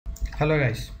Hello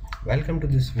guys, welcome to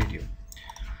this video.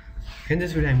 In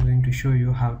this video I'm going to show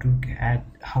you how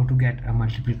to get a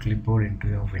multiple clipboard into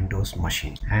your Windows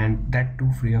machine, and that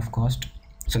too free of cost.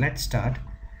 So let's start.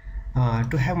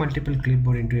 To have multiple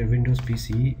clipboard into your Windows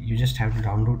PC, you just have to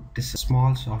download this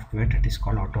small software that is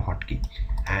called Autohotkey,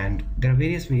 and there are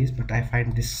various ways, but I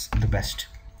find this the best.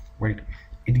 Right,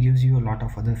 it gives you a lot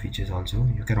of other features also.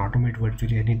 You can automate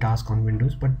virtually any task on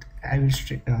Windows, but I will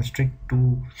stick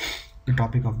to the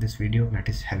topic of this video, that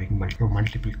is having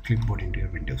multiple clipboard into your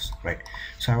Windows. Right,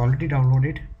 so I've already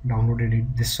downloaded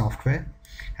this software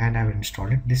and I've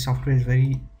installed it. This software is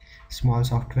very small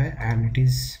software and it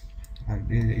is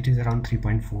around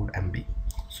 3.4 MB,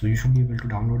 so you should be able to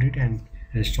download it and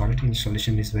install it.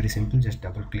 Installation is very simple, just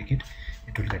double click it,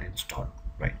 it will get installed.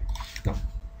 Right, now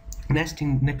next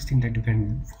thing that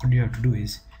what you have to do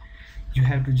is you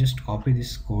have to just copy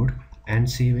this code and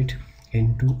save it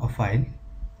into a file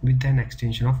with an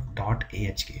extension of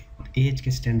 .ahk.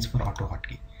 ahk stands for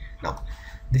Autohotkey. Now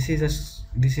this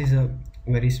is a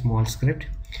very small script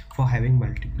for having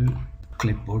multiple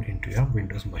clipboard into your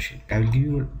Windows machine. I will give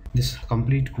you this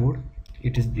complete code.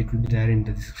 It will be there in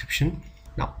the description.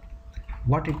 Now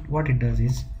what it does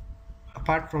is,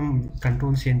 apart from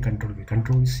Control C and Control V,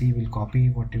 Control C will copy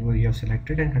whatever you have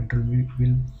selected and Control V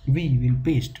will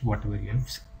paste whatever you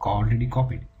have already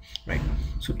copied. Right,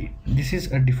 so this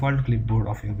is a default clipboard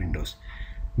of your Windows.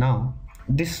 Now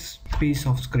this piece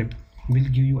of script will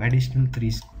give you additional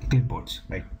 3 clipboards.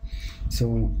 Right,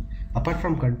 so apart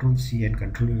from Control C and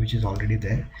Control V, which is already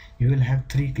there, you will have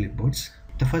 3 clipboards.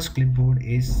 The first clipboard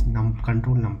is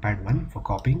Control Numpad 1 for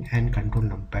copying and Control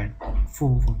Numpad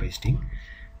 4 for pasting.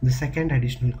 The second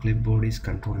additional clipboard is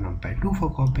Control Numpad 2 for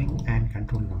copying and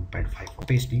Control Numpad 5 for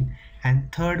pasting,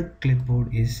 and third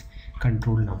clipboard is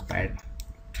Control Numpad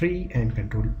 3 and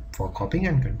Control for copying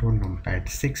and Control Numpad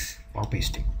 6 for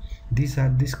pasting. These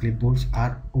clipboards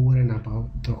are over and above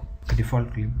the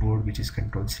default clipboard, which is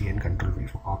Control C and Control V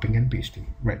for copying and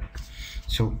pasting. Right,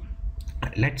 so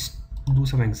let's do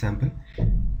some example.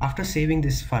 After saving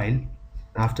this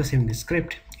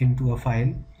script into a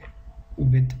file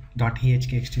with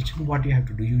 .ahk extension, what you have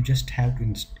to do, you just have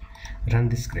to run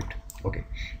this script. Okay,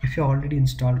 if you already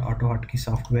installed Autohotkey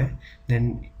software,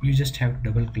 then you just have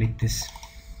to double click this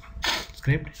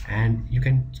script and you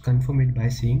can confirm it by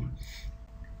saying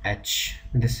H,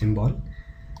 this symbol.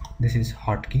 This is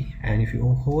hotkey, and if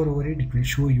you hover over it, it will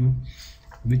show you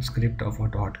which script of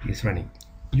Autohotkey is running.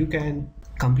 You can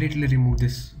completely remove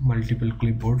this multiple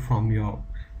clipboard from your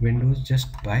Windows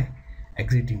just by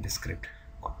exiting the script.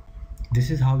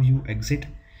 This is how you exit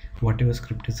whatever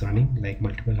script is running, like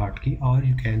multiple hotkey, or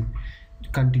you can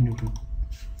continue to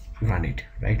run it.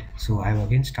 Right, so I have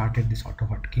again started this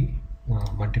Autohotkey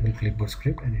multiple clipboard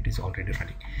script and it is already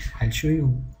running. I'll show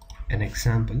you an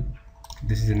example.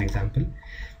 This is an example.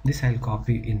 This I'll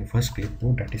copy in the first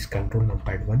clipboard, that is Control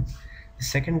Numpad 1. The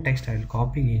second text I'll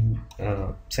copy in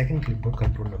second clipboard,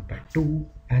 Control Numpad 2,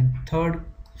 and third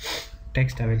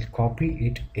text I will copy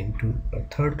it into a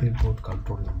third clipboard,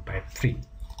 Control Numpad 3.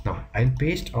 Now I'll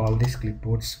paste all these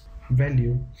clipboards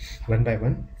value one by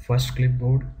one. First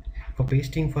clipboard, for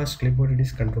pasting first clipboard, it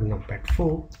is Control Numpad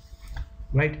 4.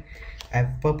 Right,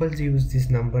 I've purposely used this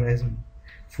number as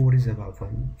 4 is above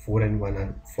 1, 4 and 1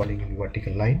 are falling in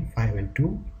vertical line, 5 and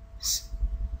 2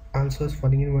 also is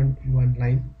falling in one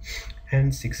line,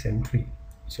 and 6 and 3.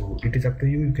 So it is up to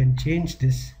you. You can change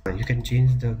this, you can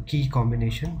change the key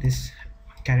combination. This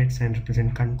caret sign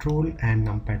represent Control and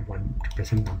Numpad 1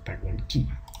 represent Numpad 1 key.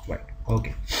 Right,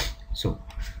 okay, so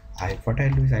what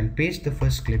I'll do is I'll paste the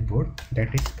first clipboard,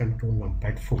 that is Control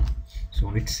Numpad 4.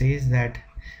 So it says that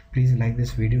please like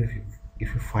this video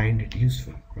if you find it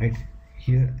useful. Right,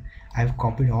 here I've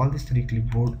copied all these 3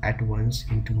 clipboard at once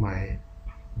into my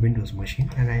Windows machine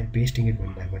and I'm pasting it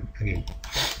one by one again.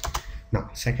 Now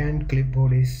second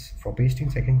clipboard is for pasting.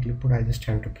 Second clipboard, I just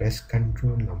have to press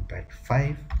Control Numpad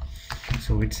 5.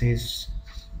 So it says,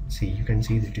 see, you can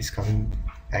see that it is coming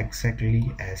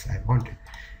exactly as I wanted.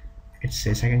 It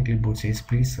says, second clipboard says,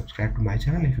 please subscribe to my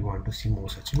channel if you want to see more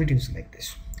such videos like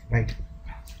this. Right,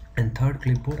 and third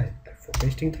clipboard, for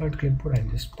pasting third clipboard, I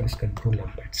just press Control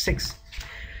Numpad 6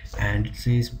 and it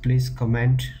says, please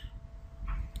comment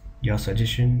your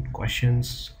suggestion,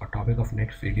 questions, or topic of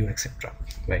next video, etc.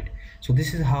 Right, so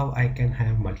this is how I can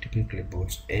have multiple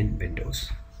clipboards in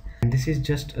Windows. And this is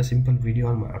just a simple video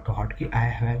on my Autohotkey.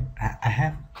 I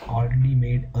have already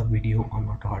made a video on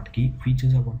Autohotkey,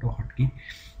 features of Autohotkey,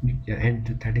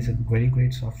 and that is a very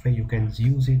great software. You can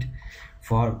use it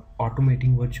for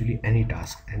automating virtually any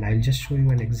task, and I'll just show you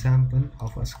an example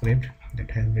of a script that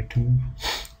I have written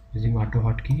using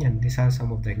Autohotkey, and these are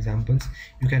some of the examples.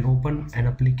 You can open an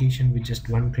application with just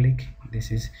one click.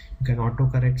 This is, you can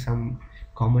autocorrect some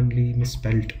commonly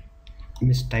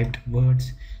mistyped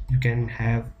words. You can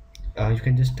have you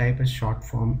can just type a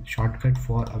shortcut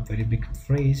for a very big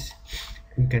phrase.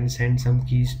 You can send some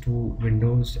keys to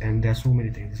Windows, and there are so many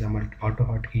things. Some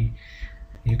Autohotkey.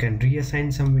 You can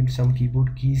reassign some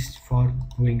keyboard keys for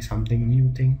doing something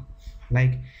new thing.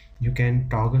 Like you can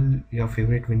toggle your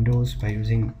favorite windows by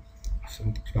using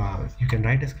some you can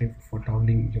write a script for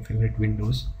toggling your favorite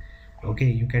windows. Okay,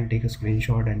 you can take a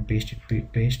screenshot and paste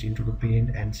into the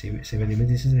Paint and save an image.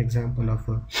 This is an example of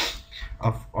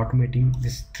automating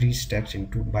these 3 steps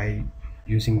by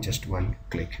using just one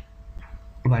click,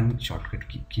 one shortcut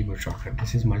keyboard shortcut.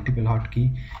 This is multiple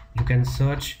hotkey. You can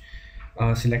search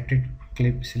selected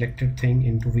thing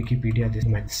into Wikipedia. This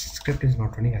my script is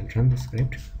not running. I'll run the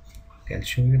script. Okay, I'll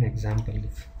show you an example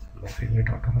of my favorite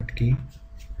Autohotkey.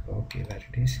 Okay, there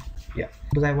it is. Yeah,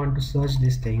 because I want to search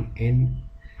this thing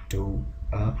into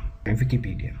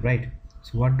Wikipedia, right?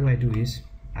 So what do I do is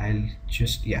I'll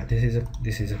just, yeah, this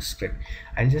is a script.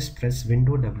 I'll just press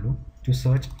Window W to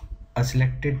search a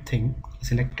selected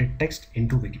text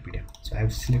into Wikipedia. So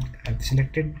I've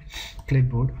selected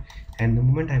clipboard, and the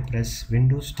moment I press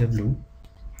Windows W,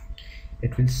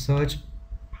 it will search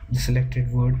the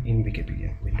selected word in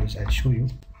Wikipedia. Windows, I'll show you.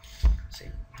 See,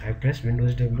 I press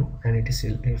Windows W and it is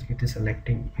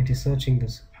searching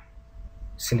this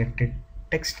selected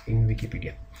text in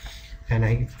Wikipedia, and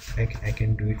I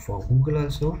can do it for Google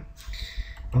also.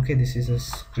 Okay, this is a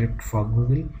script for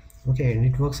Google. Okay, and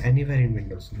it works anywhere in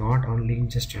Windows, not only in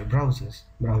just your browser.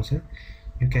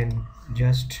 You can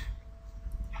just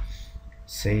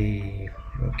say,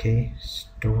 okay,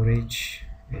 storage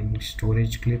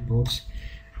clipboards.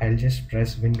 I'll just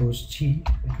press Windows G.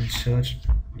 It will search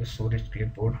the storage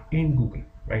clipboard in Google,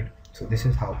 right? So this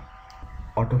is how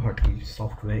Autohotkey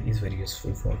software is very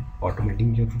useful for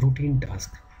automating your routine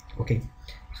task. Okay,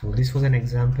 so this was an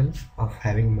example of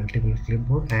having multiple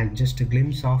clipboard and just a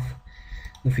glimpse of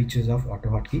the features of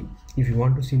Autohotkey. If you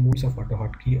want to see more of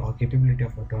Autohotkey or capability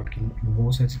of Autohotkey in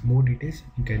more details,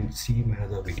 you can see my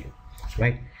other video,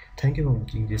 right? Thank you for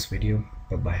watching this video.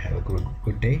 Bye bye. Have a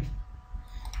good day.